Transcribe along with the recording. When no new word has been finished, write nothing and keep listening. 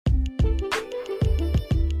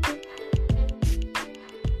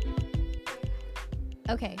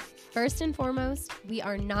Okay, first and foremost, we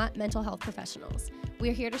are not mental health professionals.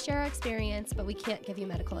 We're here to share our experience, but we can't give you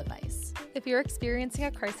medical advice. If you're experiencing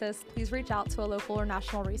a crisis, please reach out to a local or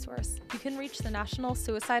national resource. You can reach the National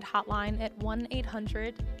Suicide Hotline at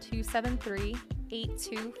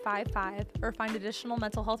 1-800-273-8255 or find additional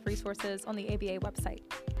mental health resources on the ABA website.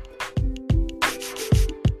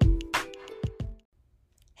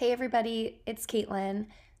 Hey everybody, it's Caitlin.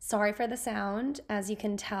 Sorry for the sound. As you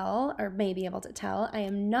can tell, or may be able to tell, I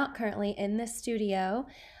am not currently in the studio.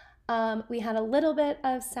 We had a little bit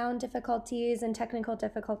of sound difficulties and technical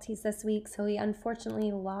difficulties this week, so we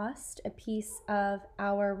unfortunately lost a piece of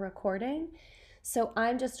our recording. So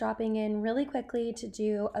I'm just dropping in really quickly to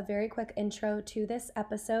do a very quick intro to this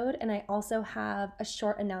episode, and I also have a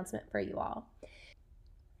short announcement for you all.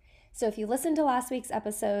 So if you listened to last week's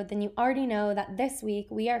episode, then you already know that this week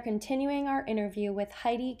we are continuing our interview with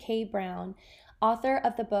Heidi K. Brown, author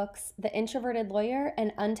of the books The Introverted Lawyer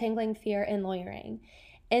and Untangling Fear in Lawyering.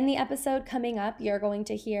 In the episode coming up, you're going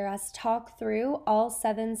to hear us talk through all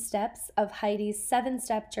 7 steps of Heidi's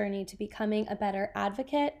 7-step journey to becoming a better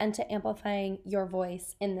advocate and to amplifying your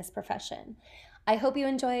voice in this profession. I hope you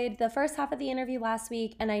enjoyed the first half of the interview last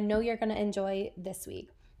week, and I know you're going to enjoy this week.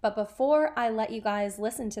 But before I let you guys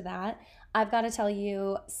listen to that, I've got to tell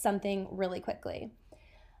you something really quickly.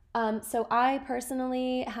 So I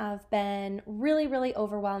personally have been really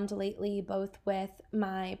overwhelmed lately, both with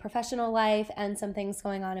my professional life and some things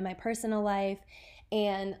going on in my personal life.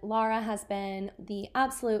 And Laura has been the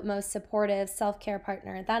absolute most supportive self-care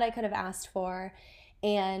partner that I could have asked for.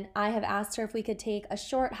 And I have asked her if we could take a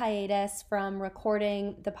short hiatus from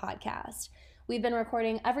recording the podcast. We've been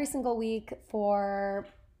recording every single week for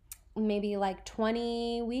maybe like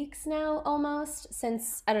 20 weeks now almost,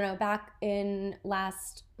 since, I don't know, back in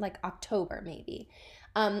last October maybe.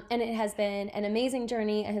 And it has been an amazing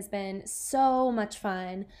journey. It has been so much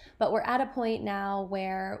fun, but we're at a point now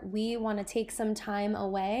where we want to take some time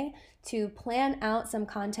away to plan out some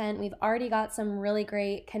content. We've already got some really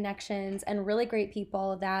great connections and really great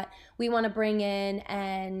people that we want to bring in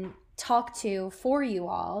and talk to for you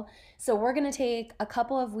all. So we're going to take a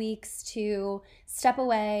couple of weeks to step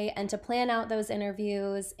away and to plan out those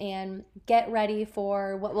interviews and get ready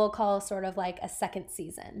for what we'll call sort of like a second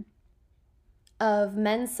season of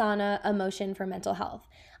Men's Sauna Emotion for Mental Health.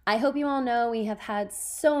 I hope you all know we have had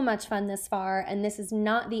so much fun this far, and this is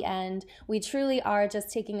not the end. We truly are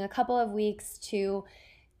just taking a couple of weeks to,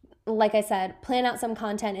 like I said, plan out some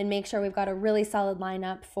content and make sure we've got a really solid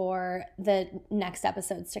lineup for the next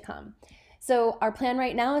episodes to come. So our plan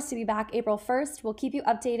right now is to be back April 1st. We'll keep you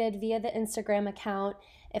updated via the Instagram account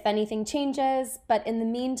if anything changes. But in the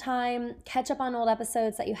meantime, catch up on old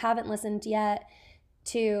episodes that you haven't listened yet,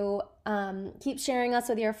 to keep sharing us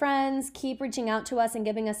with your friends, keep reaching out to us and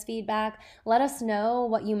giving us feedback. Let us know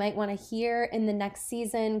what you might want to hear in the next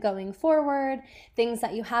season going forward, things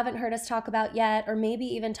that you haven't heard us talk about yet, or maybe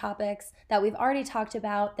even topics that we've already talked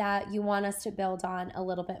about that you want us to build on a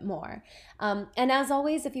little bit more. And as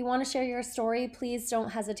always, if you want to share your story, please don't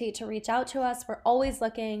hesitate to reach out to us. We're always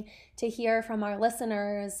looking to hear from our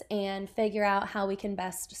listeners and figure out how we can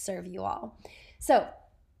best serve you all. So,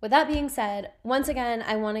 with that being said, once again,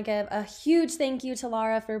 I want to give a huge thank you to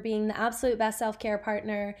Laura for being the absolute best self-care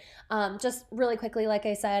partner. Just really quickly, like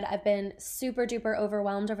I said, I've been super duper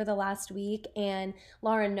overwhelmed over the last week, and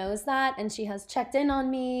Laura knows that, and she has checked in on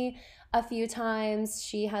me a few times.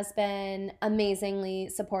 She has been amazingly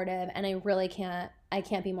supportive, and I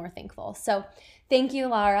can't be more thankful. So thank you,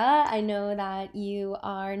 Laura. I know that you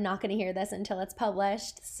are not going to hear this until it's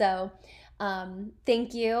published, so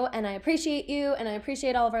thank you, and I appreciate you, and I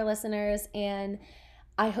appreciate all of our listeners, and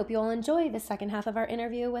I hope you all enjoy the second half of our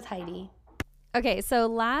interview with Heidi. Okay, so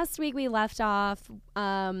last week we left off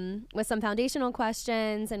with some foundational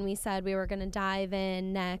questions, and we said we were going to dive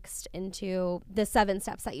in next into the 7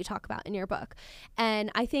 steps that you talk about in your book.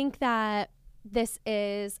 And I think that this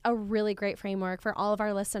is a really great framework for all of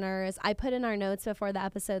our listeners. I put in our notes before the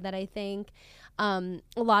episode that I think a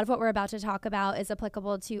lot of what we're about to talk about is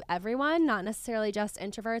applicable to everyone, not necessarily just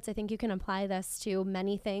introverts. I think you can apply this to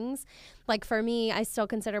many things. Like for me, I still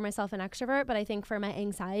consider myself an extrovert, but I think for my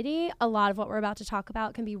anxiety, a lot of what we're about to talk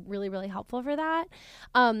about can be really helpful for that.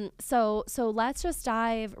 So let's just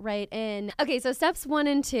dive right in. Okay, so steps 1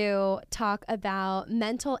 and 2 talk about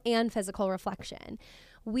mental and physical reflection.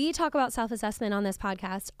 We talk about self-assessment on this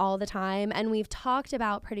podcast all the time, and we've talked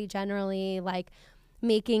about pretty generally like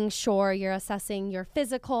making sure you're assessing your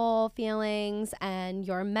physical feelings and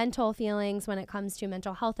your mental feelings when it comes to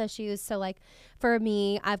mental health issues. So like for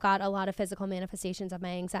me, I've got a lot of physical manifestations of my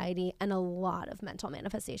anxiety and a lot of mental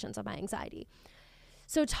manifestations of my anxiety.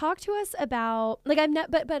 So talk to us about, like,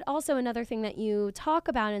 but also another thing that you talk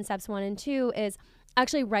about in steps 1 and 2 is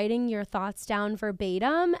actually writing your thoughts down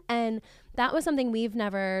verbatim. And that was something we've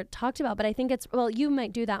never talked about, but I think it's, well, you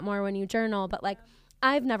might do that more when you journal, but like,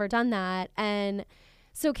 I've never done that. And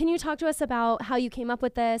so can you talk to us about how you came up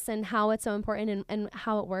with this and how it's so important and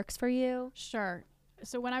how it works for you? Sure.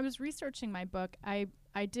 So when I was researching my book, I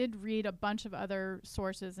did read a bunch of other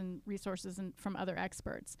sources and resources from other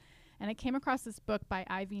experts. And I came across this book by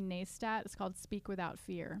Ivy Neistat. It's called Speak Without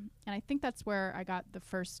Fear. And I think that's where I got the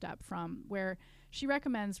first step from, where she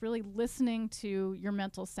recommends really listening to your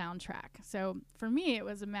mental soundtrack. So for me, it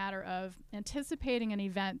was a matter of anticipating an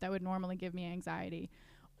event that would normally give me anxiety,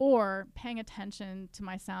 or paying attention to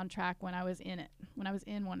my soundtrack when I was in it, when I was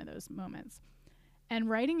in one of those moments. And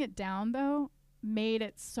writing it down, though, made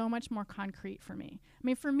it so much more concrete for me. I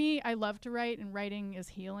mean, for me, I love to write, and writing is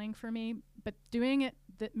healing for me, but doing it,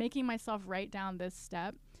 making myself write down this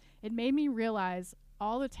step, it made me realize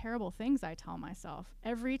all the terrible things I tell myself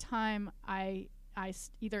every time I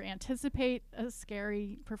either anticipate a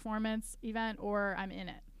scary performance event or I'm in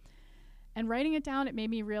it. And writing it down, it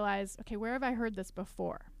made me realize, okay, where have I heard this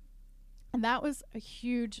before? And that was a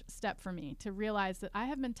huge step for me, to realize that I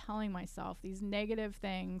have been telling myself these negative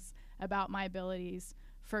things about my abilities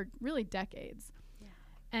for really decades. Yeah.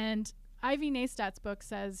 And Ivy Neistat's book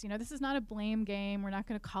says, this is not a blame game. We're not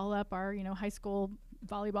going to call up our, high school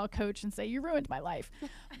volleyball coach and say, you ruined my life.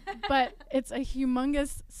 But it's a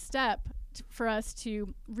humongous step for us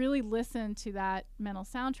to really listen to that mental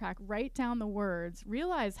soundtrack, write down the words,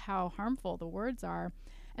 realize how harmful the words are,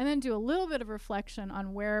 and then do a little bit of reflection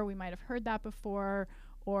on where we might have heard that before,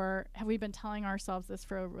 or have we been telling ourselves this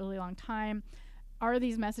for a really long time? Are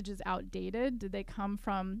these messages outdated? Did they come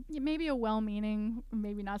from maybe a well-meaning,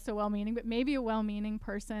 maybe not so well-meaning, but maybe a well-meaning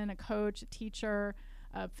person, a coach, a teacher,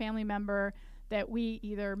 a family member that we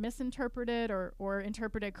either misinterpreted or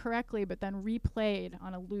interpreted correctly, but then replayed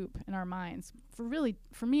on a loop in our minds? For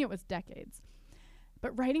me, it was decades.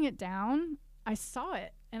 But writing it down, I saw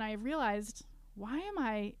it, and I realized, why am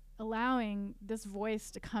I allowing this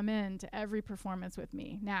voice to come in to every performance with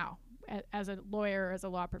me now as a lawyer, as a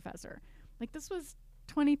law professor? Like, this was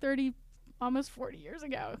 20, 30, almost 40 years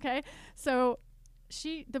ago, okay? So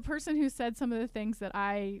the person who said some of the things that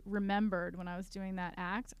I remembered when I was doing that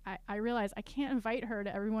act, I realized I can't invite her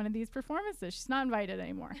to every one of these performances. She's not invited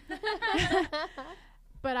anymore.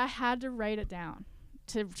 But I had to write it down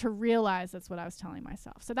to realize that's what I was telling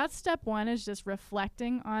myself. So that's step 1, is just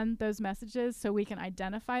reflecting on those messages so we can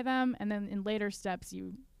identify them. And then in later steps,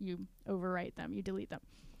 you overwrite them, you delete them.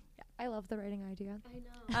 Yeah, I love the writing idea. I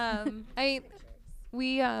know.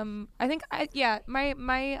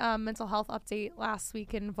 My mental health update last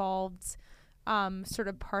week involved sort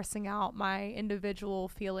of parsing out my individual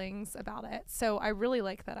feelings about it. So I really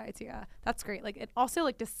like that idea. That's great. Like, it also,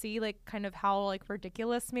 like, to see like kind of how like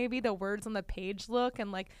ridiculous maybe the words on the page look,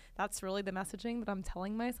 and like that's really the messaging that I'm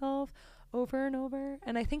telling myself over and over.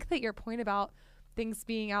 And I think that your point about things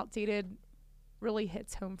being outdated really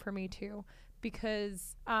hits home for me too,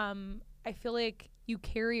 because I feel like you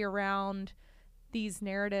carry around these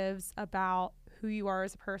narratives about who you are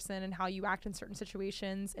as a person and how you act in certain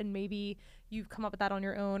situations, and maybe you've come up with that on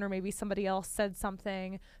your own, or maybe somebody else said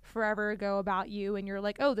something forever ago about you and you're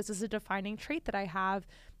like, oh, this is a defining trait that I have.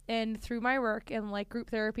 And through my work and like group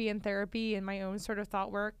therapy and my own sort of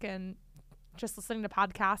thought work and just listening to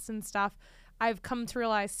podcasts and stuff, I've come to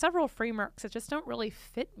realize several frameworks that just don't really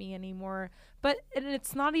fit me anymore. And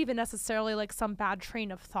it's not even necessarily like some bad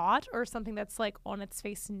train of thought or something that's like on its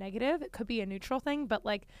face negative. It could be a neutral thing, but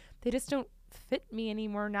like they just don't fit me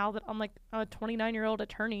anymore now that I'm like a 29-year-old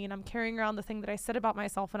attorney and I'm carrying around the thing that I said about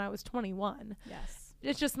myself when I was 21. Yes.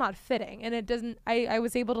 It's just not fitting. And it doesn't, I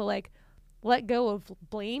was able to like let go of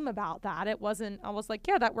blame about that. I was like,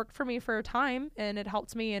 yeah, that worked for me for a time and it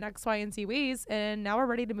helped me in X, Y, and Z ways. And now we're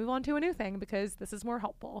ready to move on to a new thing because this is more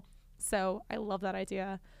helpful. So I love that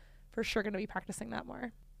idea. For sure going to be practicing that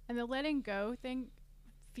more. And the letting go thing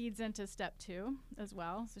feeds into step 2 as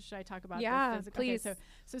well. So should I talk about the physical? Please. Okay,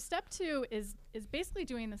 so step 2 is basically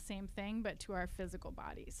doing the same thing, but to our physical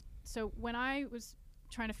bodies. So when I was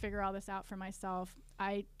trying to figure all this out for myself,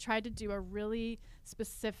 I tried to do a really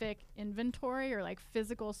specific inventory or like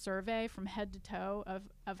physical survey from head to toe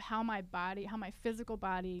of how my physical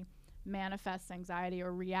body manifests anxiety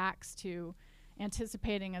or reacts to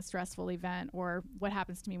anticipating a stressful event or what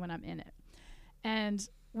happens to me when I'm in it. And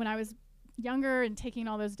when I was younger and taking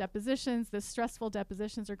all those depositions, the stressful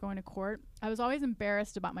depositions or going to court, I was always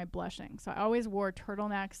embarrassed about my blushing. So I always wore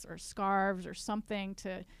turtlenecks or scarves or something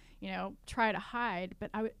to, try to hide, but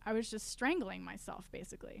I was just strangling myself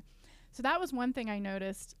basically. So that was one thing I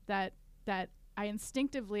noticed, that I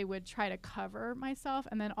instinctively would try to cover myself.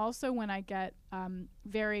 And then also when I get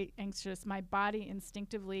very anxious, my body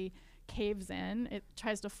instinctively caves in. It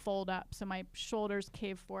tries to fold up. So my shoulders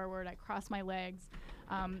cave forward. I cross my legs.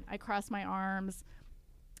 I cross my arms.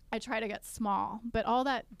 I try to get small. But all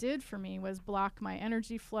that did for me was block my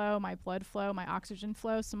energy flow, my blood flow, my oxygen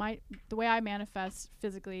flow. So the way I manifest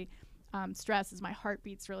physically stress is my heart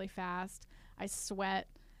beats really fast. I sweat.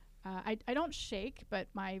 I don't shake, but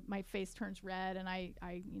my face turns red, and I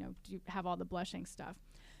do have all the blushing stuff.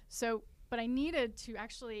 So, but I needed to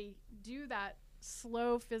actually do that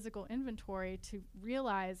slow physical inventory to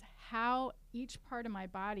realize how each part of my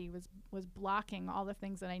body was blocking all the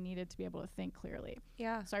things that I needed to be able to think clearly.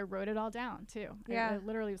 Yeah. So I wrote it all down too. Yeah. I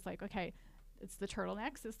literally was like, okay, it's the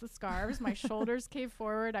turtlenecks, it's the scarves, my shoulders cave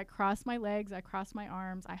forward, I cross my legs, I cross my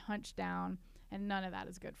arms, I hunch down, and none of that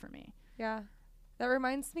is good for me. Yeah. That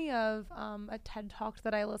reminds me of a TED Talk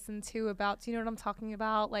that I listened to about, do you know what I'm talking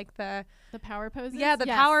about? Like the power poses? Yeah, the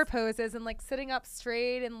yes. power poses, and like sitting up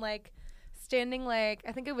straight and like standing, like,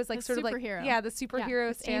 I think it was like the sort superhero. of like, yeah, the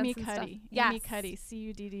superhero stance. Amy and Cuddy. Stuff. Yes. Amy Cuddy,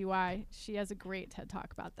 Cuddy. She has a great TED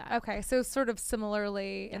Talk about that. Okay, so sort of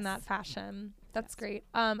similarly in that fashion. That's great.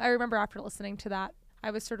 I remember after listening to that, I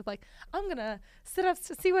was sort of like, I'm gonna sit up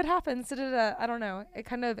to see what happens. I don't know. It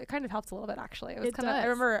kind of helps a little bit, actually. It was kind of. I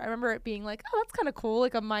remember it being like, oh, that's kind of cool.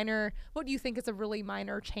 Like a minor. What do you think is a really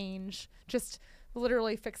minor change? Just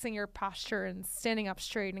literally fixing your posture and standing up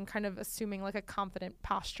straight and kind of assuming like a confident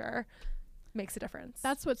posture makes a difference.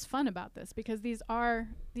 That's what's fun about this, because these are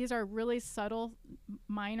really subtle,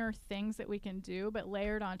 minor things that we can do, but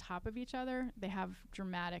layered on top of each other, they have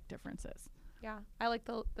dramatic differences. Yeah, I like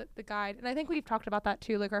the guide. And I think we've talked about that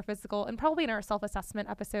too, like our physical, and probably in our self-assessment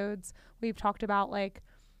episodes, we've talked about like,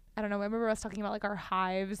 I don't know, I remember us talking about like our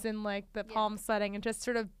hives and like the palm sweating, and just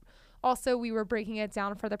sort of also we were breaking it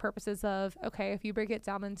down for the purposes of, okay, if you break it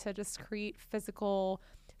down into discrete physical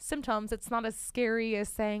symptoms, it's not as scary as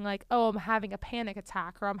saying like, oh, I'm having a panic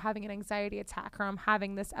attack, or I'm having an anxiety attack, or I'm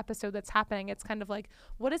having this episode that's happening. It's kind of like,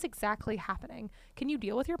 what is exactly happening? Can you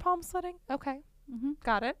deal with your palm sweating? Okay.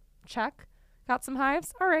 Got it. Check. Got some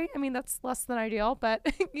hives. All right. I mean, that's less than ideal, but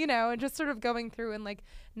and just sort of going through and like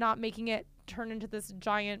not making it turn into this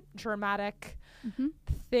giant dramatic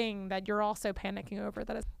thing that you're also panicking over.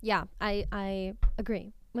 That is. Yeah, I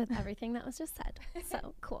agree with everything that was just said.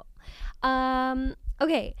 So cool.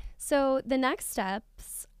 Okay. So the next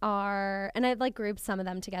steps are, and I've like grouped some of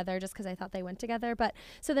them together just because I thought they went together. But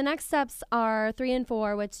so the next steps are 3 and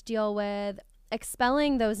 4, which deal with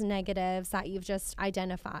expelling those negatives that you've just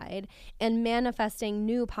identified and manifesting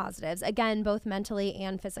new positives, again, both mentally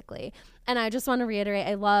and physically. And I just want to reiterate,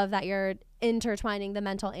 I love that you're intertwining the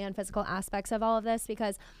mental and physical aspects of all of this,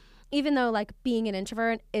 because even though like being an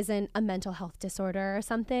introvert isn't a mental health disorder or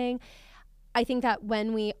something, I think that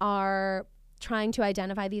when we are trying to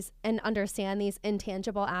identify these and understand these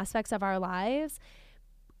intangible aspects of our lives,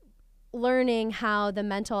 learning how the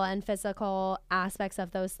mental and physical aspects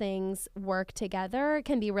of those things work together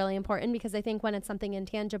can be really important, because I think when it's something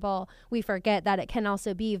intangible, we forget that it can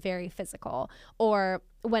also be very physical, or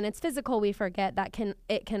when it's physical, we forget that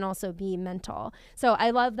it can also be mental. So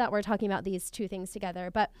I love that we're talking about these two things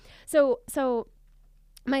together. But so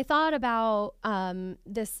my thought about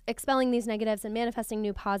this expelling these negatives and manifesting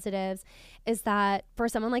new positives is that for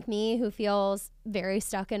someone like me who feels very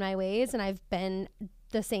stuck in my ways, and I've been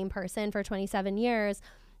the same person for 27 years,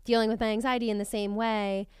 dealing with my anxiety in the same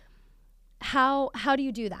way, how do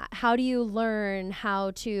you do that? How do you learn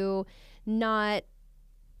how to not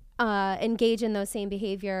engage in those same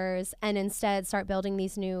behaviors and instead start building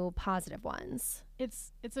these new positive ones?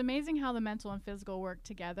 It's amazing how the mental and physical work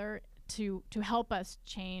together to help us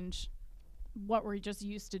change what we're just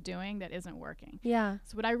used to doing that isn't working. Yeah.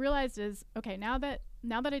 So what I realized is, okay, now that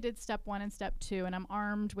I did step 1 and step 2, and I'm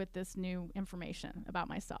armed with this new information about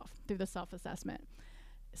myself through the self-assessment,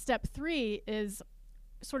 step 3 is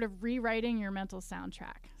sort of rewriting your mental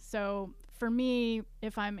soundtrack. So for me,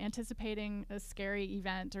 if I'm anticipating a scary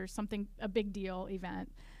event or something, a big deal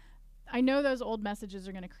event, I know those old messages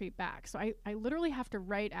are going to creep back. So I literally have to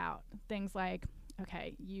write out things like,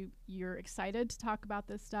 okay, you're excited to talk about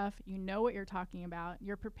this stuff. You know what you're talking about.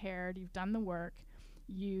 You're prepared. You've done the work.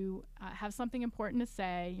 You have something important to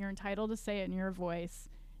say. You're entitled to say it in your voice.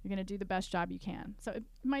 You're going to do the best job you can. So it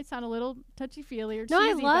might sound a little touchy-feely or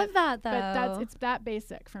cheesy. No, I love that, though. But it's that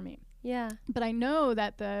basic for me. Yeah. But I know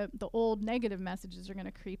that the old negative messages are going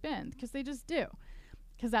to creep in, because they just do,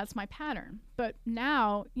 because that's my pattern. But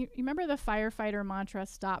now, you remember the firefighter mantra,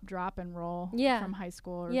 stop, drop, and roll from high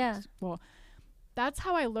school? Well, that's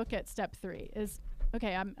how I look at step 3 is,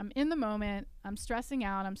 okay, I'm in the moment, I'm stressing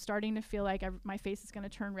out, I'm starting to feel like my face is going to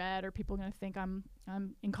turn red, or people are going to think I'm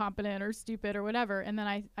incompetent or stupid or whatever. And then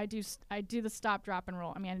I do the stop, drop, and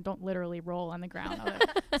roll. I mean, I don't literally roll on the ground.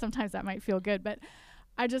 Sometimes that might feel good, but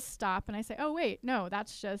I just stop and I say, oh wait, no,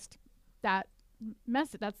 that's just that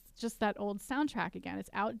message. That's just that old soundtrack again. It's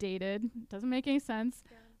outdated. Doesn't make any sense.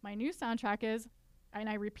 Yeah. My new soundtrack is, and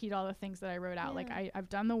I repeat all the things that I wrote out. Like I've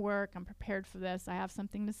done the work. I'm prepared for this. I have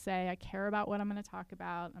something to say. I care about what I'm going to talk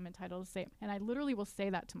about. I'm entitled to say it. And I literally will say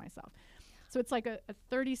that to myself. So it's like a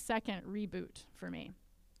 30-second reboot for me.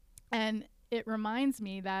 And it reminds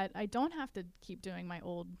me that I don't have to keep doing my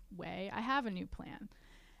old way. I have a new plan.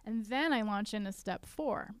 And then I launch into step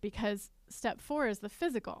 4, because step 4 is the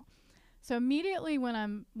physical. So immediately when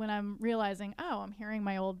I'm realizing, oh, I'm hearing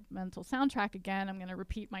my old mental soundtrack again, I'm going to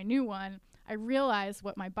repeat my new one, I realize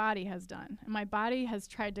what my body has done. And my body has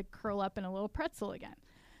tried to curl up in a little pretzel again.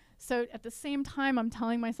 So at the same time, I'm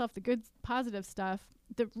telling myself the good, positive stuff,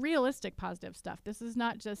 the realistic positive stuff. This is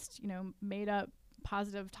not just, made up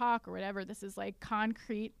positive talk or whatever. This is like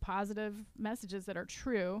concrete positive messages that are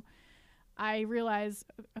true. I realize,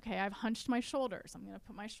 okay, I've hunched my shoulders. I'm going to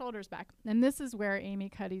put my shoulders back. And this is where Amy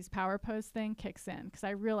Cuddy's power pose thing kicks in, because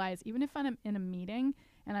I realize even if I'm in a meeting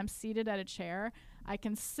and I'm seated at a chair, I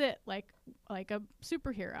can sit like a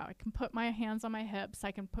superhero. I can put my hands on my hips.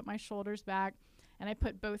 I can put my shoulders back, and I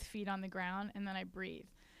put both feet on the ground, and then I breathe.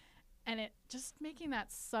 And it just making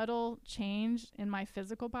that subtle change in my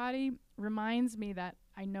physical body reminds me that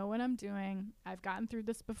I know what I'm doing. I've gotten through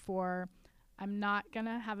this before. I'm not going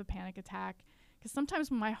to have a panic attack, because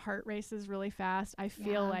sometimes when my heart races really fast, I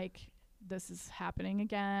feel like this is happening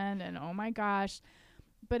again and oh my gosh.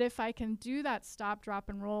 But if I can do that stop, drop,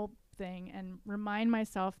 and roll thing and remind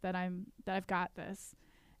myself that I've got this,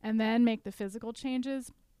 and then make the physical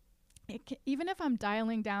changes, even if I'm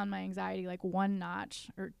dialing down my anxiety like 1 notch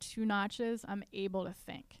or 2 notches, I'm able to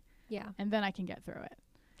think. Yeah. And then I can get through it.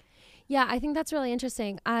 Yeah, I think that's really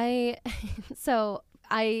interesting.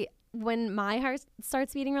 When my heart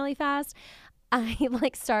starts beating really fast, I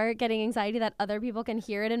start getting anxiety that other people can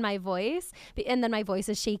hear it in my voice. And then my voice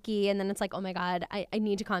is shaky. And then it's like, oh my God, I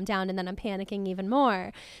need to calm down. And then I'm panicking even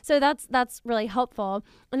more. So that's really helpful.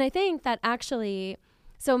 And I think that actually,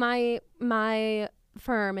 so my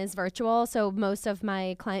firm is virtual. So most of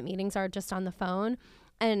my client meetings are just on the phone.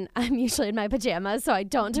 And I'm usually in my pajamas, so I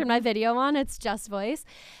don't turn my video on. It's just voice.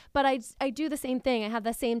 But I do the same thing. I have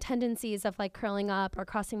the same tendencies of curling up or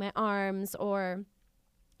crossing my arms, or,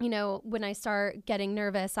 when I start getting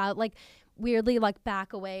nervous, I'll weirdly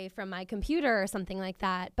back away from my computer or something like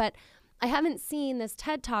that. But I haven't seen this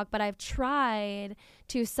TED Talk, but I've tried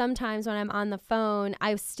to sometimes when I'm on the phone,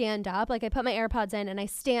 I stand up. I put my AirPods in and I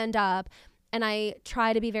stand up, and I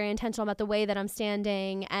try to be very intentional about the way that I'm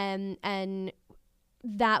standing, and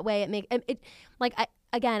that way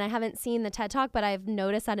I haven't seen the TED Talk, but I've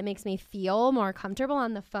noticed that it makes me feel more comfortable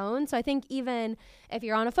on the phone. So I think even if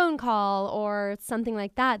you're on a phone call or something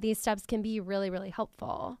like that, these steps can be really, really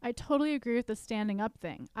helpful. I totally agree with the standing up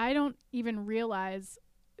thing. I don't even realize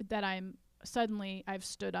that I've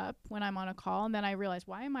stood up when I'm on a call, and then I realize,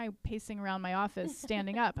 why am I pacing around my office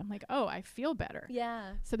standing up? I'm like, oh, I feel better.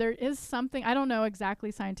 Yeah. So there is something, I don't know exactly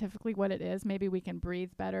scientifically what it is. Maybe we can breathe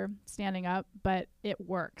better standing up, but it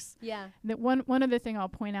works. Yeah. That one other thing I'll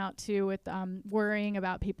point out too, with worrying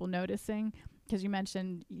about people noticing, because you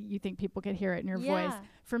mentioned you think people could hear it in your voice.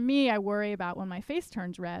 For me, I worry about when my face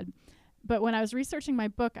turns red. But when I was researching my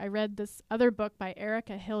book, I read this other book by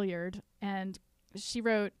Erica Hilliard, and she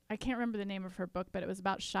wrote, I can't remember the name of her book, but it was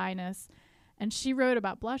about shyness. And she wrote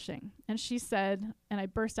about blushing. And she said, and I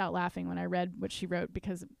burst out laughing when I read what she wrote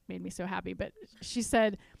because it made me so happy. But she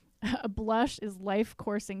said, a blush is life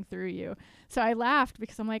coursing through you. So I laughed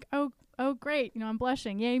because I'm like, oh, great. I'm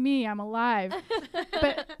blushing. Yay, me. I'm alive.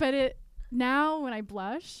 but now when I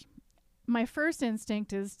blush, my first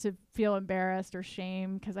instinct is to feel embarrassed or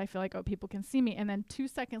shame because I feel like, oh, people can see me. And then 2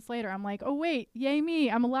 seconds later, I'm like, oh, wait, yay me,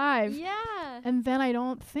 I'm alive. Yeah. And then I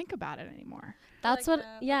don't think about it anymore. That's what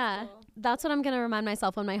I'm going to remind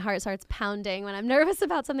myself when my heart starts pounding, when I'm nervous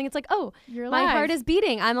about something. It's like, oh, you're alive. My heart is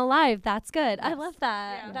beating. I'm alive. That's good. Yes. I love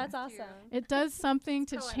that. Yeah, that's awesome. It does something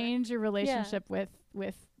to change your relationship with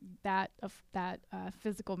that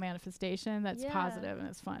physical manifestation that's positive and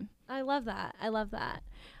it's fun. I love that.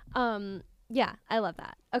 Yeah, I love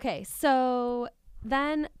that. Okay, so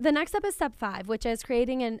then the next step is step 5, which is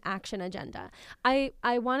creating an action agenda. I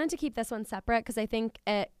wanted to keep this one separate because I think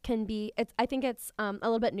it's a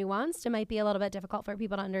little bit nuanced. It might be a little bit difficult for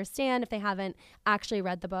people to understand if they haven't actually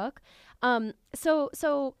read the book.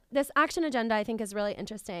 So this action agenda I think is really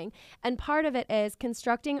interesting. And part of it is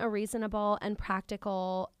constructing a reasonable and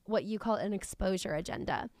practical, what you call an exposure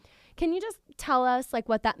agenda. Can you just tell us like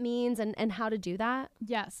what that means and how to do that?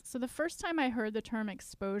 Yes. So the first time I heard the term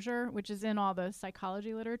exposure, which is in all the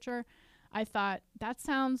psychology literature, I thought that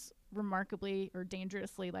sounds remarkably or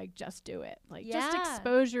dangerously like just do it. Like just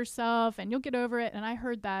expose yourself and you'll get over it. And I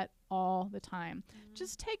heard that all the time.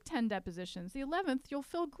 Just take 10 depositions. The 11th, you'll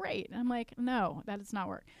feel great. And I'm like, no, that does not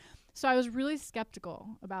work. So I was really skeptical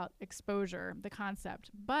about exposure, the concept.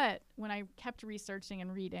 But when I kept researching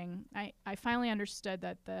and reading, I finally understood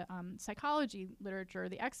that the psychology literature,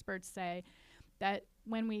 the experts say that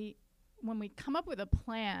when we come up with a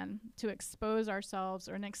plan to expose ourselves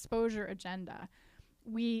or an exposure agenda,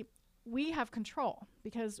 we have control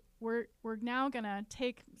because we're now going to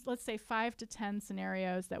take, let's say, 5 to 10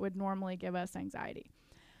 scenarios that would normally give us anxiety.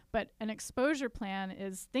 But an exposure plan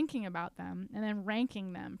is thinking about them and then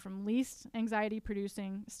ranking them from least anxiety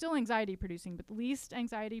producing, still anxiety producing, but least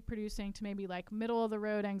anxiety producing to maybe like middle of the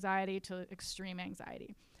road anxiety to extreme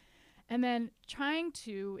anxiety. And then trying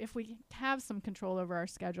to, if we have some control over our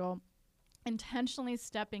schedule, intentionally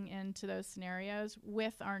stepping into those scenarios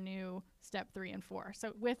with our new step 3 and 4.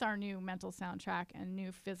 So with our new mental soundtrack and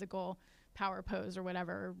new physical power pose or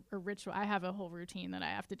whatever, or ritual. I have a whole routine that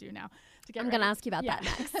I have to do now to get I'm ready. going to ask you about that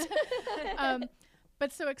next.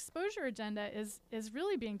 But so exposure agenda is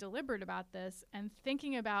really being deliberate about this and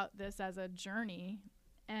thinking about this as a journey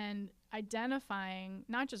and identifying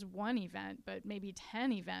not just one event, but maybe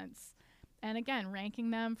 10 events. And again,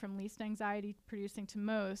 ranking them from least anxiety producing to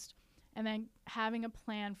most, and then having a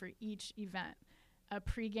plan for each event. A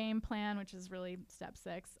pregame plan, which is really step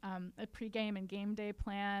 6, a pregame and game day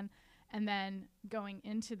plan, and then going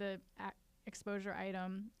into the exposure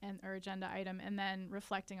item or agenda item and then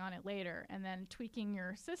reflecting on it later and then tweaking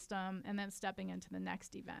your system and then stepping into the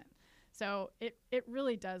next event. So it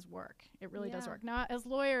really does work. It really does work. Now, as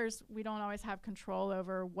lawyers, we don't always have control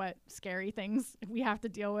over what scary things we have to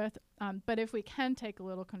deal with. But if we can take a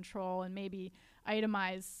little control and maybe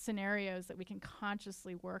itemize scenarios that we can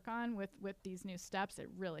consciously work on with these new steps, it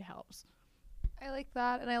really helps. I like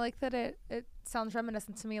that, and I like that it sounds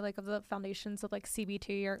reminiscent to me like of the foundations of like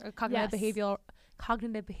CBT or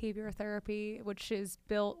cognitive behavior therapy, which is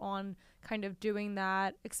built on kind of doing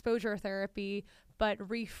that exposure therapy, but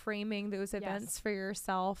reframing those events for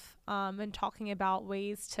yourself, and talking about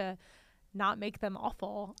ways to not make them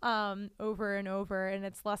awful over and over. And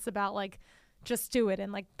it's less about like just do it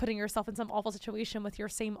and like putting yourself in some awful situation with your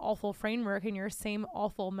same awful framework and your same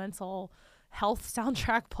awful mental health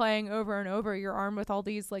soundtrack playing over and over. You're armed with all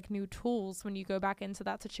these like new tools when you go back into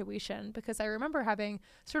that situation. Because I remember having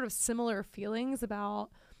sort of similar feelings about,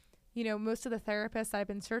 you know, most of the therapists I've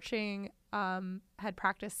been searching had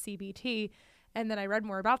practiced CBT. And then I read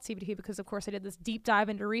more about CBT because, of course, I did this deep dive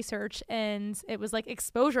into research and it was like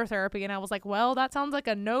exposure therapy. And I was like, well, that sounds like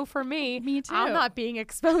a no for me. Me too. I'm not being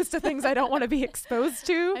exposed to things I don't want to be exposed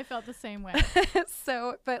to. I felt the same way.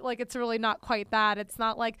 So, but like, it's really not quite that. It's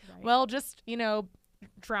not like, well, just, you know,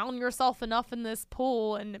 drown yourself enough in this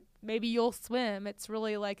pool and maybe you'll swim. It's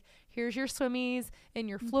really like, here's your swimmies and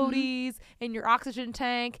your floaties and your oxygen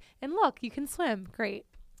tank. And look, you can swim. Great.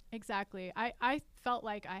 Exactly. I felt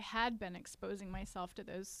like I had been exposing myself to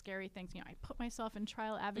those scary things. You know, I put myself in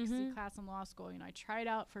trial advocacy class in law school. You know, I tried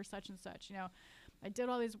out for such and such. You know, I did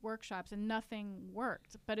all these workshops and nothing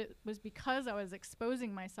worked. But it was because I was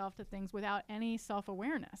exposing myself to things without any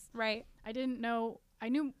self-awareness. Right. I didn't know. I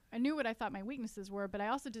knew what I thought my weaknesses were, but I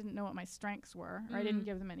also didn't know what my strengths were, or I didn't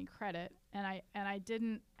give them any credit. And I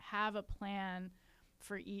didn't have a plan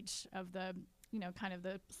for each of the, you know, kind of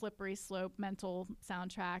the slippery slope mental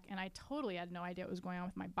soundtrack. And I totally had no idea what was going on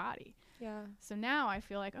with my body. Yeah. So now I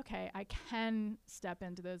feel like, okay, I can step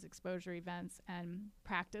into those exposure events and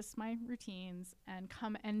practice my routines and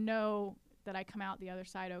come and know that I come out the other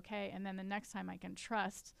side okay. And then the next time I can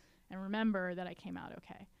trust and remember that I came out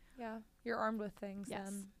okay. Yeah. You're armed with things.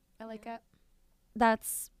 Yes. I like it.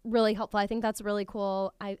 That's really helpful. I think that's really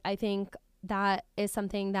cool. I think that is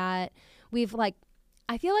something that we've like,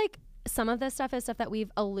 I feel like some of this stuff is stuff that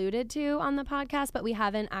we've alluded to on the podcast, but we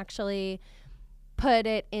haven't actually put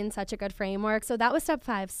it in such a good framework. So that was step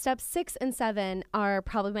 5. Step 6 and 7 are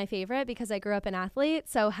probably my favorite because I grew up an athlete.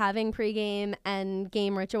 So having pregame and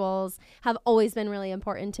game rituals have always been really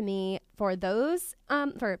important to me for those,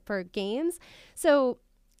 for games. So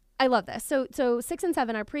I love this. So 6 and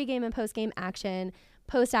 7 are pregame and postgame action,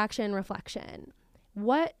 post-action reflection.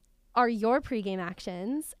 What are your pregame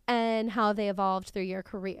actions and how have they evolved through your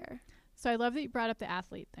career? So I love that you brought up the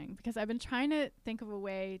athlete thing, because I've been trying to think of a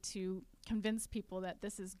way to convince people that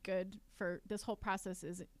this whole process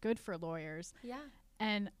is good for lawyers. Yeah.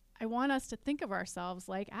 And I want us to think of ourselves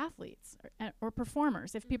like athletes or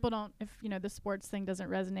performers. If people don't, if the sports thing doesn't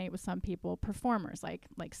resonate with some people, performers like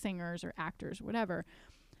singers or actors, whatever.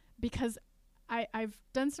 Because I've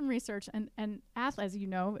done some research, and as you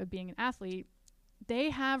know, being an athlete,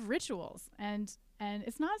 they have rituals, and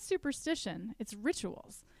it's not superstition, it's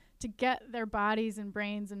rituals to get their bodies and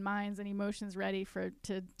brains and minds and emotions ready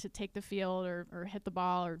to take the field or hit the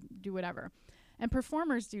ball or do whatever. And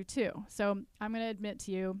performers do too. So I'm going to admit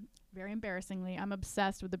to you, very embarrassingly, I'm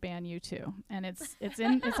obsessed with the band U2, and it's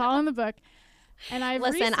all in the book. And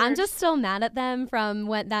I'm just still mad at them from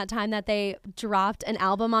that time that they dropped an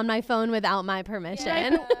album on my phone without my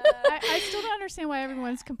permission. Yeah, I still don't understand why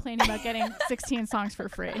everyone's complaining about getting 16 songs for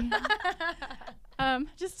free.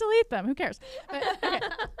 Just delete them. Who cares? But, okay.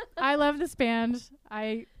 I love this band.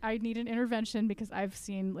 I need an intervention because I've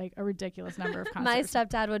seen like a ridiculous number of concerts. My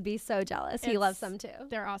stepdad would be so jealous. He loves them too.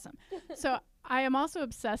 They're awesome. So I am also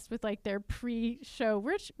obsessed with like their pre-show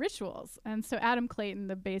rituals. And so Adam Clayton,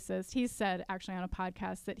 the bassist, he said actually on a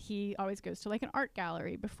podcast that he always goes to like an art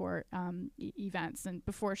gallery before events and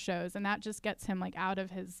before shows. And that just gets him like out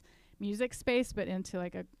of his music space, but into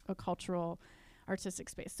like a cultural artistic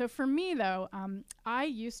space. So for me though, I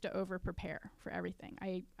used to over prepare for everything.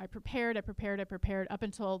 I prepared up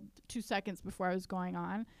until 2 seconds before I was going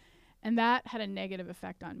on. And that had a negative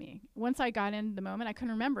effect on me. Once I got in the moment, I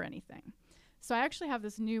couldn't remember anything. So I actually have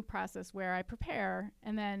this new process where I prepare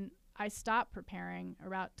and then I stop preparing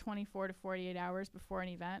about 24 to 48 hours before an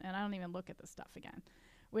event, and I don't even look at the stuff again,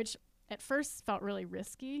 which at first felt really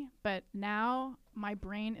risky, but now my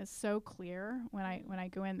brain is so clear when I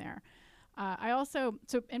go in there.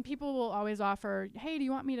 And people will always offer, hey, do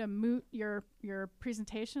you want me to moot your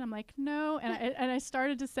presentation? I'm like, no. And I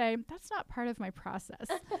started to say, that's not part of my process.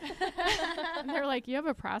 And they're like, you have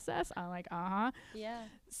a process? I'm like, uh-huh. Yeah.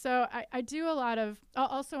 So I do a lot of,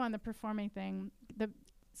 also on the performing thing,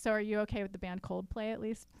 so are you okay with the band Coldplay at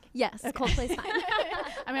least? Yes, okay. Coldplay's fine.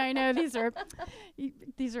 I mean, I know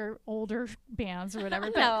these are older bands or whatever.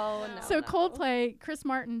 No. So Coldplay, Chris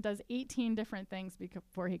Martin does 18 different things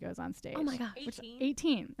before he goes on stage. Oh my God.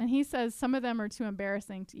 18. And he says some of them are too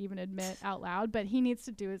embarrassing to even admit out loud, but he needs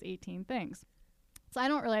to do his 18 things. So I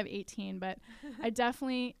don't really have 18, but I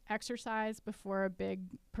definitely exercise before a big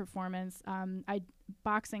performance.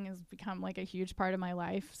 Boxing has become like a huge part of my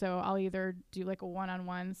life. So I'll either do like a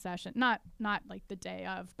one-on-one session, not like the day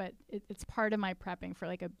of, but it's part of my prepping for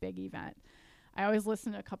like a big event. I always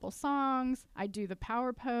listen to a couple songs. I do the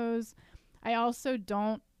power pose. I also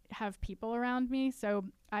don't have people around me. So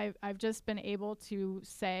I've just been able to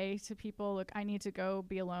say to people, look, I need to go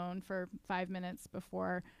be alone for 5 minutes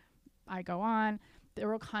before I go on. There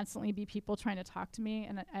will constantly be people trying to talk to me,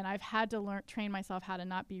 and I've had to train myself how to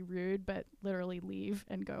not be rude, but literally leave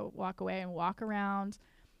and go walk away and walk around.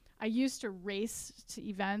 I used to race to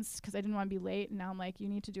events because I didn't want to be late, and now I'm like, you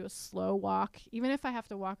need to do a slow walk, even if I have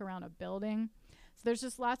to walk around a building. So there's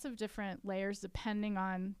just lots of different layers depending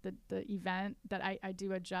on the event that I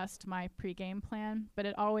do adjust my pregame plan, but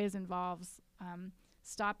it always involves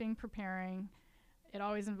stopping preparing. It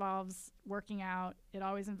always involves working out. It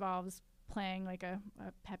always involves playing like a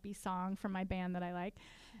peppy song from my band that I like.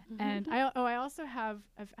 Mm-hmm. And I also I've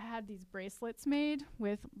had these bracelets made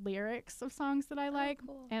with lyrics of songs that I like.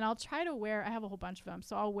 Cool. And I'll try to wear, I have a whole bunch of them,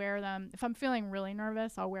 so I'll wear them. If I'm feeling really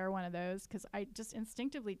nervous, I'll wear one of those because I just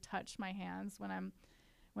instinctively touch my hands when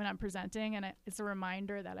I'm presenting, and it's a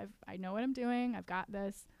reminder that I know what I'm doing, I've got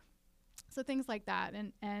this. So things like that.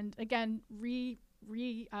 And again,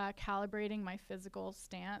 calibrating my physical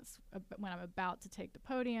stance when I'm about to take the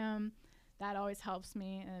podium. That always helps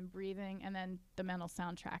me, and then breathing, and then the mental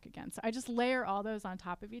soundtrack again. So I just layer all those on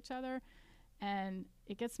top of each other, and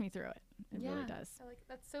it gets me through it. It really does. So like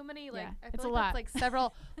that's so many like I it's feel a like lot. that's like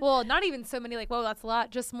several. Well, not even so many like whoa that's a lot.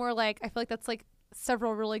 Just more like I feel like that's like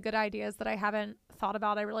several really good ideas that I haven't thought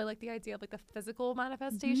about. I really like the idea of like the physical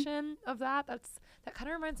manifestation of that. That kind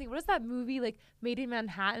of reminds me. What is that movie like Made in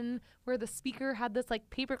Manhattan where the speaker had this like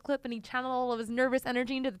paperclip and he channeled all of his nervous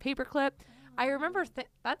energy into the paperclip? I remember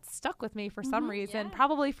that stuck with me for some reason,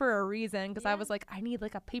 probably for a reason, because I was like, I need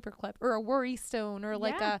like a paperclip or a worry stone or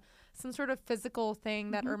like some sort of physical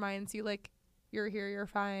thing that reminds you like you're here, you're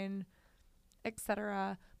fine.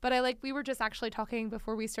 etc. But we were just actually talking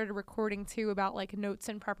before we started recording too about like notes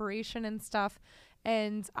and preparation and stuff.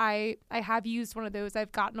 And I have used one of those.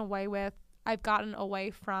 I've gotten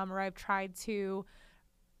away from, or I've tried to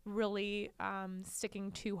really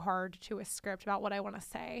sticking too hard to a script about what I want to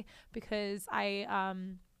say, because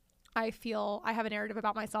I feel I have a narrative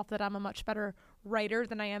about myself that I'm a much better writer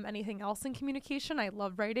than I am anything else in communication. I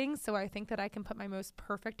love writing, so I think that I can put my most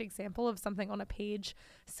perfect example of something on a page.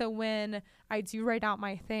 So when I do write out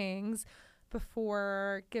my things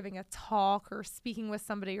before giving a talk or speaking with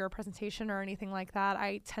somebody or a presentation or anything like that,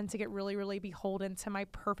 I tend to get really, really beholden to my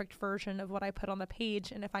perfect version of what I put on the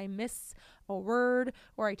page. And if I miss a word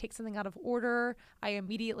or I take something out of order, I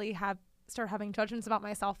immediately start having judgments about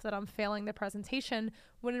myself that I'm failing the presentation,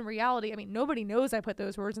 when in reality, I mean, nobody knows I put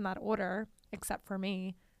those words in that order except for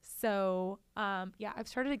me. So I've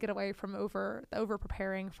started to get away from over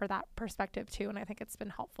preparing for that perspective too, and I think it's been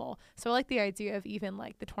helpful. So I like the idea of even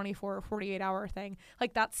like the 24 or 48 hour thing.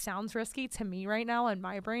 Like, that sounds risky to me right now in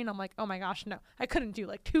my brain. I'm like, oh my gosh, no, I couldn't do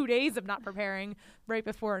like 2 days of not preparing right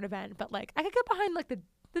before an event. But like, I could get behind like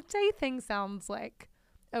the day thing. Sounds like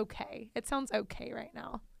okay. It sounds okay right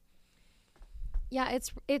now. Yeah,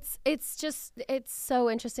 it's so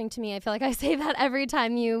interesting to me. I feel like I say that every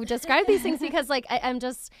time you describe these things, because like I'm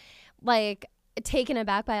just like taken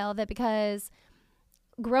aback by all of it, because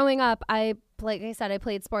growing up, like I said, I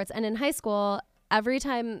played sports, and in high school, every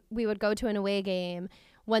time we would go to an away game,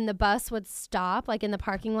 when the bus would stop, like in the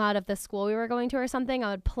parking lot of the school we were going to or something,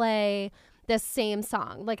 I would play this same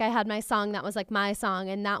song. Like, I had my song that was like my song,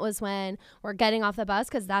 and that was when we're getting off the bus,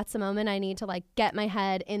 because that's the moment I need to like get my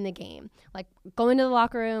head in the game, like going to the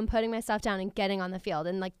locker room, putting my stuff down, and getting on the field.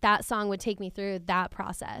 And like that song would take me through that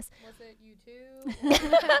process. Was it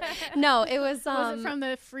U2? No, it was was it from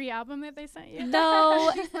the free album that they sent you?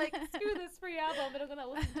 No. She's like, screw this free album, but I'm gonna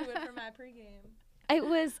listen to it for my pregame. It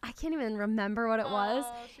was, I can't even remember what it was.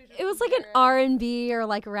 She It was like an R&B or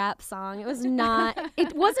like rap song. It was not,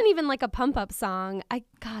 it wasn't even like a pump up song.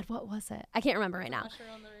 God, what was it? I can't remember right now. Usher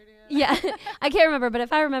on the radio. Yeah, I can't remember, but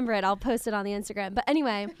if I remember it, I'll post it on the Instagram. But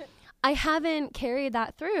anyway, I haven't carried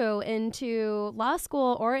that through into law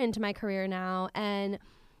school or into my career now. And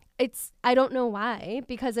I don't know why,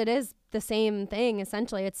 because it is the same thing.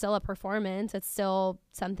 Essentially, it's still a performance. It's still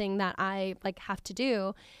something that I like have to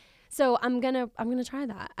do. So I'm gonna try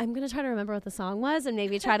that. I'm gonna try to remember what the song was, and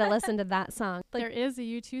maybe try to listen to that song. There is a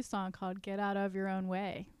U2 song called "Get Out of Your Own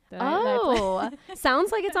Way."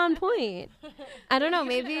 Sounds like it's on point. I don't know.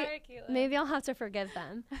 Maybe I'll have to forgive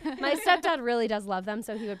them. My stepdad really does love them,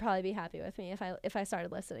 so he would probably be happy with me if I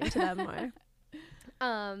started listening to them more.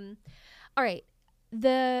 All right.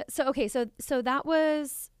 So that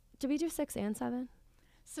was. Did we do 6 and 7?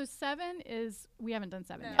 So 7 is, we haven't done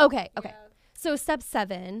 7 yet. Okay. Yeah. So step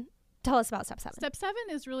 7. Tell us about step 7. Step 7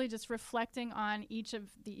 is really just reflecting on each of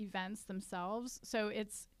the events themselves. So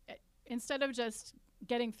it's instead of just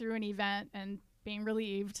getting through an event and being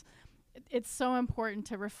relieved, it's so important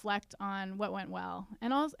to reflect on what went well.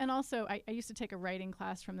 And also, I used to take a writing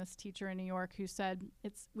class from this teacher in New York who said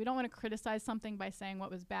we don't want to criticize something by saying what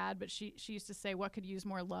was bad, but she used to say what could use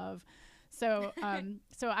more love. So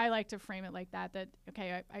so I like to frame it like that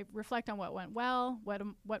okay, I reflect on what went well,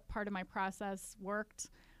 what part of my process worked,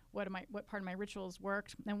 what part of my rituals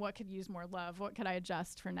worked, and what could use more love, what could I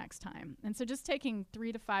adjust for next time. And so just taking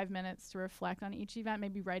 3 to 5 minutes to reflect on each event,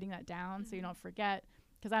 maybe writing that down so you don't forget,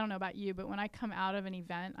 because I don't know about you, but when I come out of an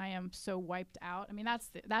event, I am so wiped out. I mean, that's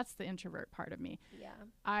the introvert part of me. Yeah.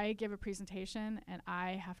 I give a presentation and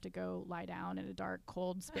I have to go lie down in a dark,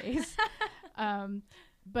 cold space.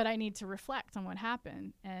 But I need to reflect on what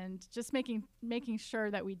happened, and just making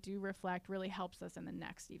sure that we do reflect really helps us in the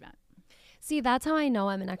next event. See, that's how I know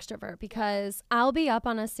I'm an extrovert, because I'll be up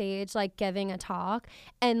on a stage, like giving a talk,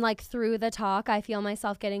 and like through the talk, I feel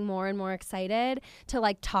myself getting more and more excited to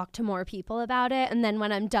like talk to more people about it. And then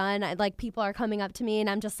when I'm done, people are coming up to me and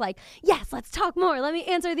I'm just like, yes, let's talk more. Let me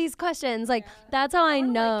answer these questions. Like, that's how I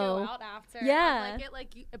know. Like, go out after. Yeah.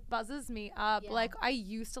 It buzzes me up. Yeah. Like, I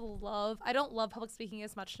used to I don't love public speaking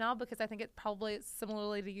as much now, because I think it probably,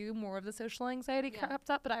 similarly to you, more of the social anxiety crept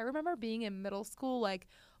up. But I remember being in middle school, like,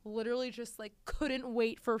 literally just like couldn't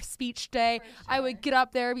wait for speech day. For sure. I would get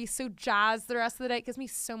up there, be so jazzed the rest of the day. It gives me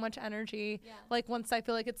so much energy. Yeah. Like, once I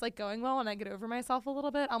feel like it's like going well and I get over myself a little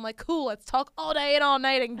bit, I'm like, cool, let's talk all day and all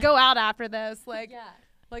night and go out after this. Like,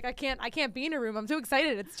 like I can't be in a room. I'm too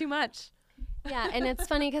excited. It's too much. Yeah, and it's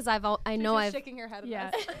funny because I've shaking her head.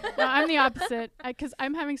 Yeah, no, I'm the opposite, because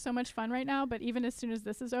I'm having so much fun right now. But even as soon as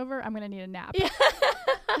this is over, I'm gonna need a nap. Yeah.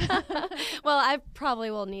 Well, I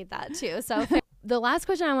probably will need that too. So the last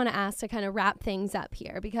question I want to ask to kind of wrap things up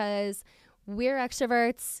here, because we're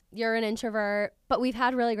extroverts, you're an introvert, but we've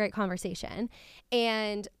had really great conversation.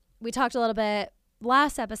 And we talked a little bit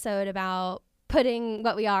last episode about putting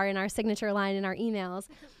what we are in our signature line in our emails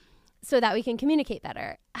so that we can communicate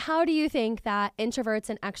better. How do you think that introverts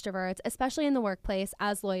and extroverts, especially in the workplace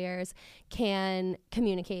as lawyers, can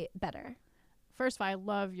communicate better? First of all, I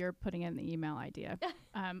love your putting in the email idea.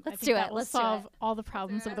 I Let's think do that it. will Let's solve do it. all the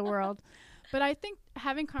problems of the world. But I think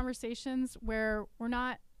having conversations where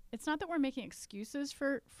it's not that we're making excuses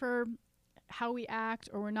for how we act,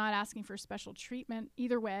 or we're not asking for special treatment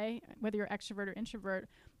either way, whether you're extrovert or introvert,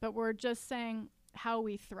 but we're just saying how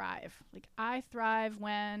we thrive. Like, I thrive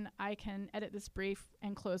when I can edit this brief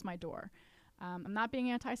and close my door. I'm not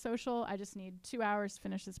being antisocial. I just need 2 hours to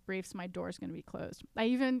finish this brief, so my door is going to be closed. I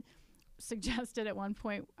even suggested at one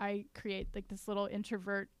point I create like this little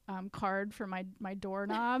introvert card for my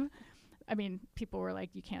doorknob. I mean, people were like,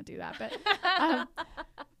 you can't do that.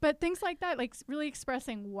 But things like that, like really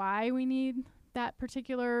expressing why we need that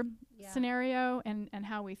particular scenario and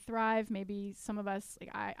how we thrive. Maybe some of us,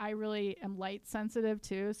 like I really am light sensitive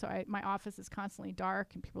too. So my office is constantly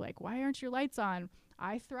dark and people are like, why aren't your lights on?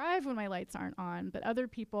 I thrive when my lights aren't on. But other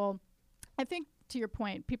people, I think to your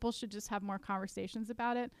point, people should just have more conversations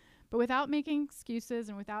about it, but without making excuses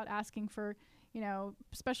and without asking for,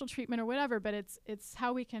 special treatment or whatever. But it's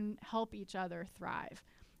how we can help each other thrive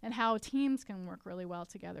and how teams can work really well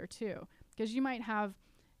together too. Because you might have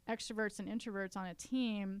extroverts and introverts on a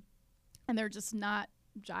team and they're just not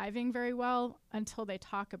jiving very well until they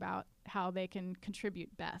talk about how they can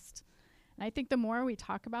contribute best. And I think the more we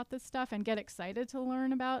talk about this stuff and get excited to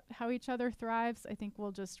learn about how each other thrives, I think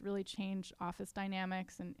we'll just really change office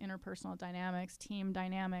dynamics and interpersonal dynamics, team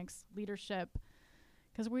dynamics, leadership,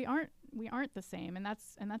 because we aren't the same, and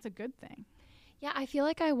that's a good thing. Yeah, I feel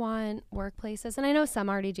like I want workplaces, and I know some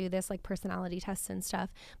already do this, like personality tests and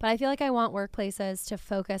stuff, but I feel like I want workplaces to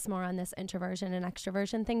focus more on this introversion and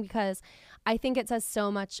extroversion thing, because I think it says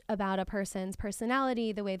so much about a person's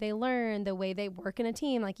personality, the way they learn, the way they work in a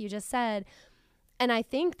team, like you just said. And I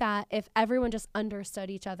think that if everyone just understood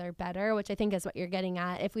each other better, which I think is what you're getting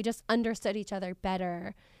at, if we just understood each other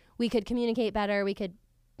better, we could communicate better, we could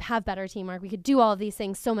have better teamwork, we could do all of these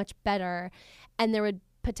things so much better, and there would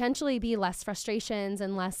potentially be less frustrations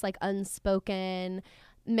and less like unspoken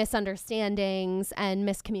misunderstandings and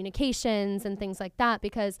miscommunications and things like that.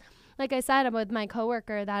 Because like I said, with my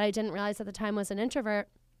coworker that I didn't realize at the time was an introvert,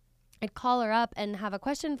 I'd call her up and have a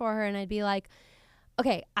question for her, and I'd be like,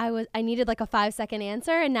 okay, I needed like a 5-second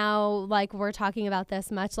answer, and now like we're talking about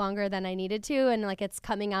this much longer than I needed to, and like it's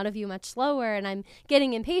coming out of you much slower, and I'm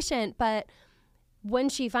getting impatient. But when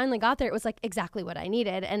she finally got there, it was like exactly what I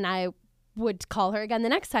needed, and I would call her again the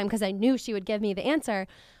next time because I knew she would give me the answer.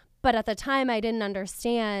 But at the time, I didn't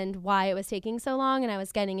understand why it was taking so long, and I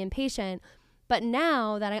was getting impatient. But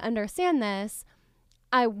now that I understand this,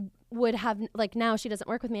 I would have, like, now she doesn't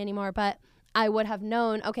work with me anymore, but I would have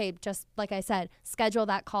known, okay, just like I said, schedule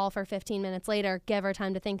that call for 15 minutes later, give her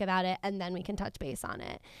time to think about it, and then we can touch base on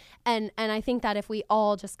it. And I think that if we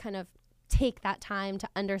all just kind of take that time to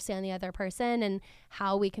understand the other person and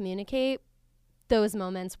how we communicate, those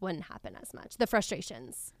moments wouldn't happen as much. The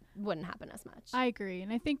frustrations wouldn't happen as much. I agree.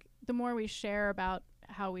 And I think the more we share about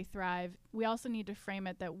how we thrive, we also need to frame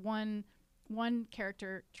it that one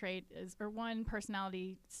character trait is, or one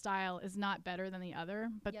personality style is not better than the other,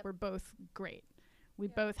 but we're both great. We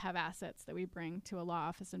both have assets that we bring to a law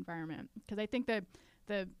office environment. Because I think that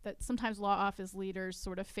sometimes law office leaders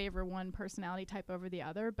sort of favor one personality type over the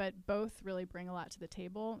other, but both really bring a lot to the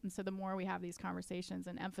table. And so the more we have these conversations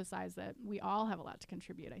and emphasize that we all have a lot to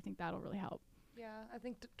contribute, I think that'll really help. Yeah, I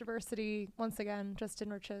think diversity, once again, just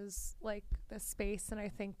enriches like this space. And I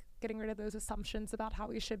think getting rid of those assumptions about how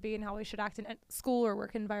we should be and how we should act in school or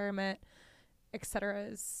work environment, et cetera,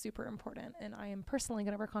 is super important. And I am personally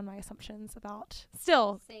going to work on my assumptions about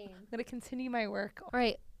I'm going to continue my work. All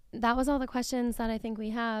right. That was all the questions that I think we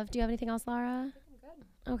have. Do you have anything else, Laura?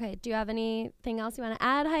 Good. Okay. Do you have anything else you want to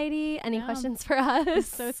add, Heidi? Any questions for us? I'm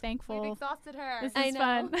so thankful. We've exhausted her. This is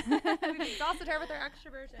fun. We've exhausted her with her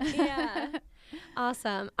extroversion. Yeah.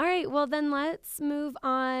 Awesome. All right. Well, then let's move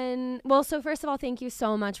on. Well, so first of all, thank you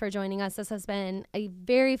so much for joining us. This has been a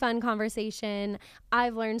very fun conversation.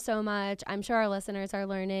 I've learned so much. I'm sure our listeners are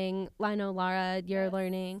learning. I know, Laura, you're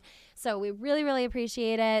learning. So we really, really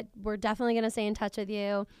appreciate it. We're definitely going to stay in touch with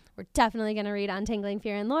you. We're definitely going to read Untangling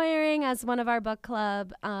Fear in Lawyering as one of our book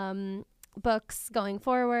club books going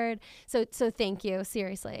forward. So thank you.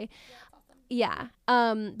 Seriously. Yeah.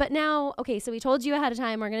 But now, okay, so we told you ahead of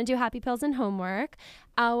time, we're going to do happy pills and homework.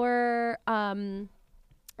 Our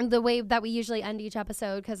the way that we usually end each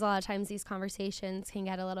episode, because a lot of times these conversations can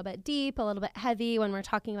get a little bit deep, a little bit heavy when we're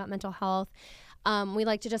talking about mental health. We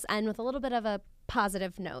like to just end with a little bit of a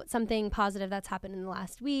positive note, something positive that's happened in the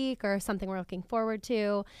last week or something we're looking forward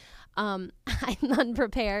to. I'm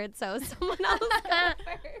unprepared, so someone else go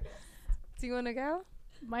first. Do you want to go?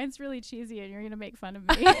 Mine's really cheesy, and you're gonna make fun of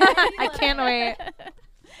me. I can't wait.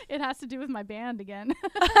 It has to do with my band again.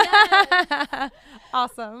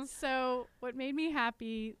 Awesome. So what made me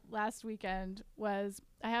happy last weekend was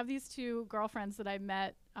I have these two girlfriends that I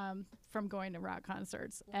met from going to rock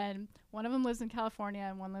concerts, and one of them lives in California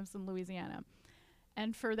and one lives in Louisiana.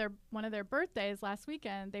 And for one of their birthdays last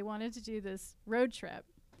weekend, they wanted to do this road trip.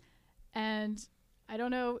 And I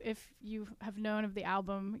don't know if you have known of the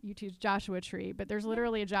album U2's Joshua Tree, but there's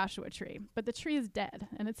literally a Joshua tree. But the tree is dead,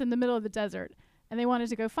 and it's in the middle of the desert, and they wanted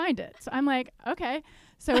to go find it. So I'm like, okay.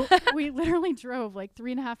 So we literally drove like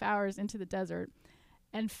 3.5 hours into the desert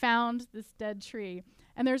and found this dead tree.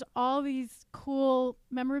 And there's all these cool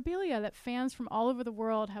memorabilia that fans from all over the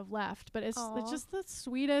world have left. But it's just the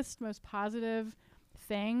sweetest, most positive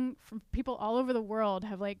thing. From people all over the world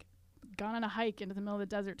have like gone on a hike into the middle of the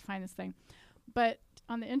desert to find this thing. But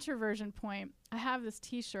on the introversion point, I have this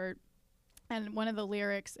T-shirt, and one of the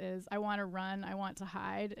lyrics is, I want to run, I want to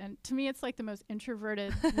hide. And to me, it's like the most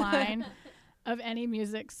introverted line of any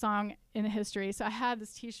music song in history. So I had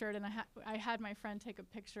this T-shirt, and I had my friend take a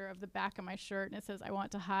picture of the back of my shirt, and it says, I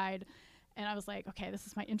want to hide. And I was like, okay, this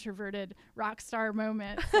is my introverted rock star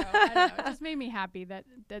moment. So I don't know, it just made me happy that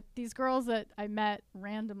these girls that I met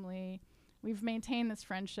randomly, we've maintained this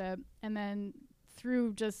friendship. And then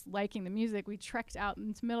through just liking the music, we trekked out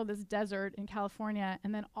into the middle of this desert in California,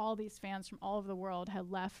 and then all these fans from all over the world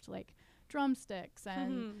had left like drumsticks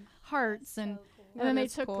and hearts, and then they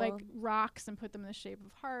took like rocks and put them in the shape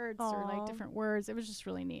of hearts or like different words. It was just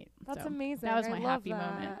really neat. That's so amazing. That was I my love happy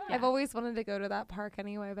moment. Yeah. I've always wanted to go to that park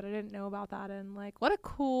anyway, but I didn't know about that. And like, what a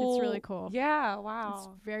cool. It's really cool. Yeah. Wow.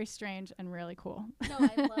 It's very strange and really cool. No,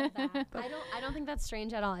 I love that. I don't think that's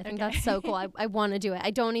strange at all. I think that's so cool. I want to do it.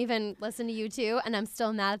 I don't even listen to U2, and I'm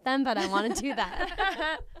still mad at them, but I want to do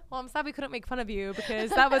that. Well, I'm sad we couldn't make fun of you, because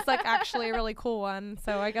that was like actually a really cool one.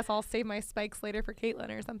 So I guess I'll save my spikes later for Caitlin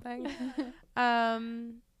or something.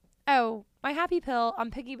 Oh, my happy pill.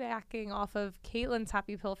 I'm piggybacking off of Caitlin's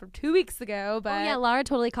happy pill from 2 weeks ago, but oh yeah, Laura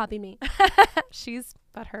totally copied me. she's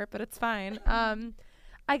butthurt, but it's fine.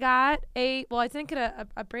 I got I didn't get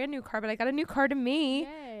a brand new car, but I got a new car to me.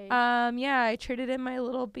 Yay. Yeah, I traded in my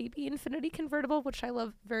little baby Infiniti convertible, which I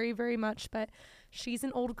love very, very much, but she's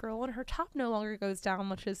an old girl and her top no longer goes down,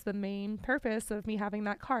 which is the main purpose of me having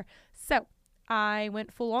that car. So I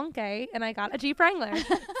went full on gay and I got a Jeep Wrangler.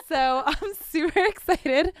 So I'm super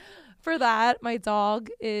excited for that. My dog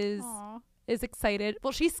is excited.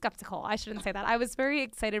 Well, she's skeptical. I shouldn't say that. I was very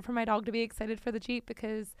excited for my dog to be excited for the Jeep,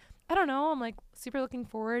 because I don't know, I'm like super looking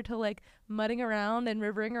forward to like mudding around and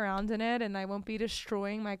rivering around in it, and I won't be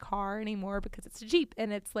destroying my car anymore because it's a Jeep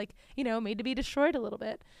and it's like, you know, made to be destroyed a little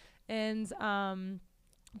bit. And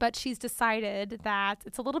but she's decided that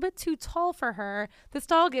it's a little bit too tall for her. This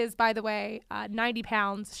dog is, by the way, 90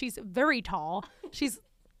 pounds. She's very tall. She's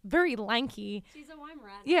very lanky. She's a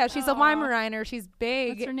Weimaraner. Yeah, she's a Weimaraner. She's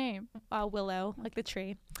big. What's her name? Willow, like the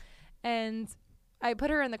tree. And I put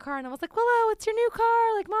her in the car and I was like, Willow, it's your new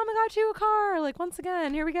car. Like, Mama got you a car. Like, once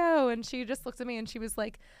again, here we go. And she just looked at me and she was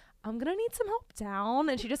like, I'm going to need some help down.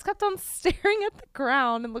 And she just kept on staring at the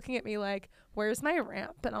ground and looking at me like, where's my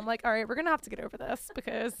ramp? And I'm like, all right, we're going to have to get over this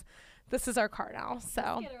because this is our car now. So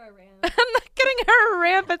Let's get her a ramp. I'm not getting her a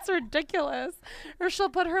ramp. It's ridiculous. Or she'll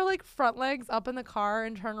put her like front legs up in the car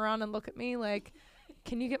and turn around and look at me like,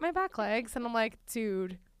 can you get my back legs? And I'm like,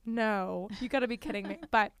 dude, no, you got to be kidding me.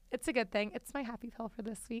 But it's a good thing. It's my happy pill for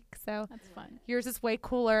this week. So That's fun. yours is way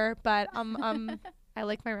cooler, but I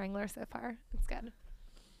like my Wrangler so far. It's good.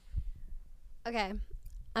 Okay,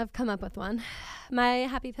 I've come up with one. My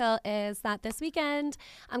happy pill is that this weekend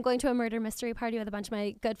I'm going to a murder mystery party with a bunch of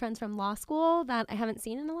my good friends from law school that I haven't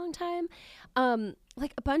seen in a long time.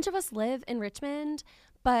 Like a bunch of us live in Richmond,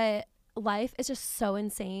 but life is just so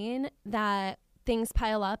insane that things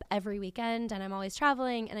pile up every weekend, and I'm always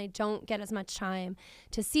traveling and I don't get as much time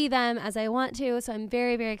to see them as I want to. So I'm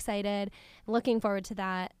very, very excited. Looking forward to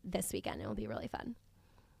that this weekend. It will be really fun.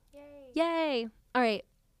 Yay. All right.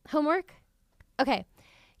 Homework. Okay.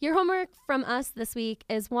 Your homework from us this week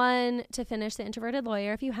is 1, to finish The Introverted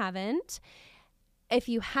Lawyer if you haven't. If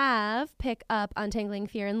you have, pick up Untangling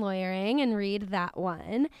Fear in Lawyering and read that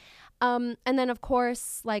one. And then, of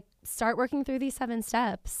course, like, start working through these 7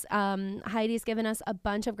 steps. Heidi's given us a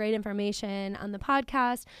bunch of great information on the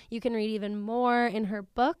podcast. You can read even more in her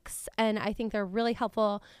books, and I think they're really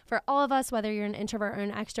helpful for all of us, whether you're an introvert or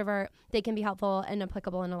an extrovert. They can be helpful and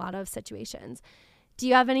applicable in a lot of situations. Do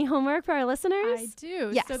you have any homework for our listeners? I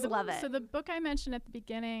do. Yes, so love it. So the book I mentioned at the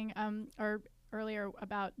beginning, or earlier,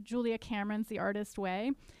 about Julia Cameron's The Artist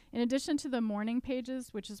Way, in addition to the morning pages,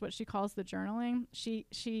 which is what she calls the journaling,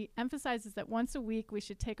 she emphasizes that once a week we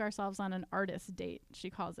should take ourselves on an artist date, she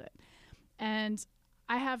calls it. And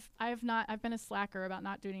I've been a slacker about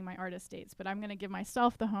not doing my artist dates, but I'm going to give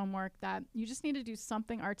myself the homework that you just need to do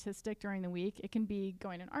something artistic during the week. It can be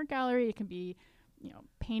going to an art gallery, it can be,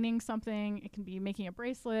 painting something, it can be making a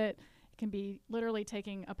bracelet, it can be literally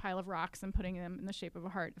taking a pile of rocks and putting them in the shape of a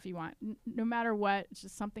heart if you want. No matter what, it's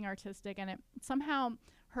just something artistic, and it somehow,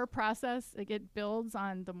 her process, it builds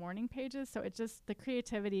on the morning pages, so the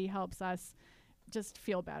creativity helps us just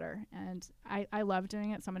feel better, and I love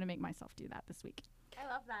doing it, so I'm going to make myself do that this week. I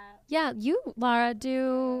love that. Yeah, you, Laura,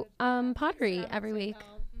 do pottery every week.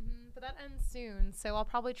 But that ends soon, so I'll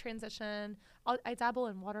probably transition. I dabble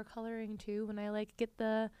in watercoloring too when I get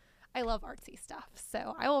I love artsy stuff,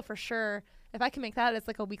 so I will for sure, if I can make that as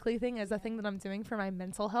like a weekly thing, as a thing that I'm doing for my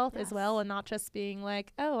mental health as well, and not just being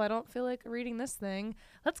like, oh, I don't feel like reading this thing,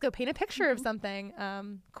 let's go paint a picture of something.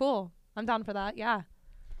 Cool, I'm down for that.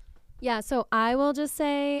 Yeah, so I will just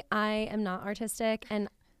say I am not artistic, and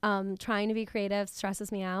trying to be creative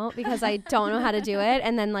stresses me out because I don't know how to do it,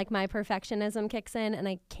 and then my perfectionism kicks in and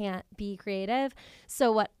I can't be creative.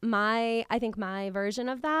 So I think my version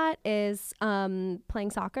of that is playing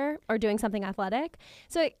soccer or doing something athletic.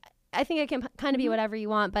 So I think it can kind of be whatever you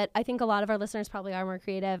want, but I think a lot of our listeners probably are more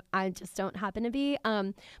creative. I just don't happen to be.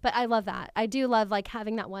 But I love that. I do love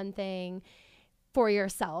having that one thing for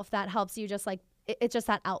yourself that helps you just it's just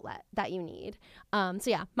that outlet that you need. So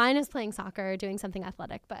yeah, mine is playing soccer, doing something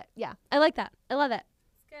athletic, but yeah, I like that. I love it.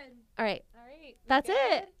 It's good. All right. That's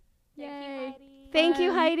it. Yay. Thank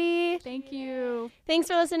you, Heidi. Thank you. Thanks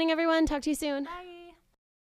for listening, everyone. Talk to you soon. Bye.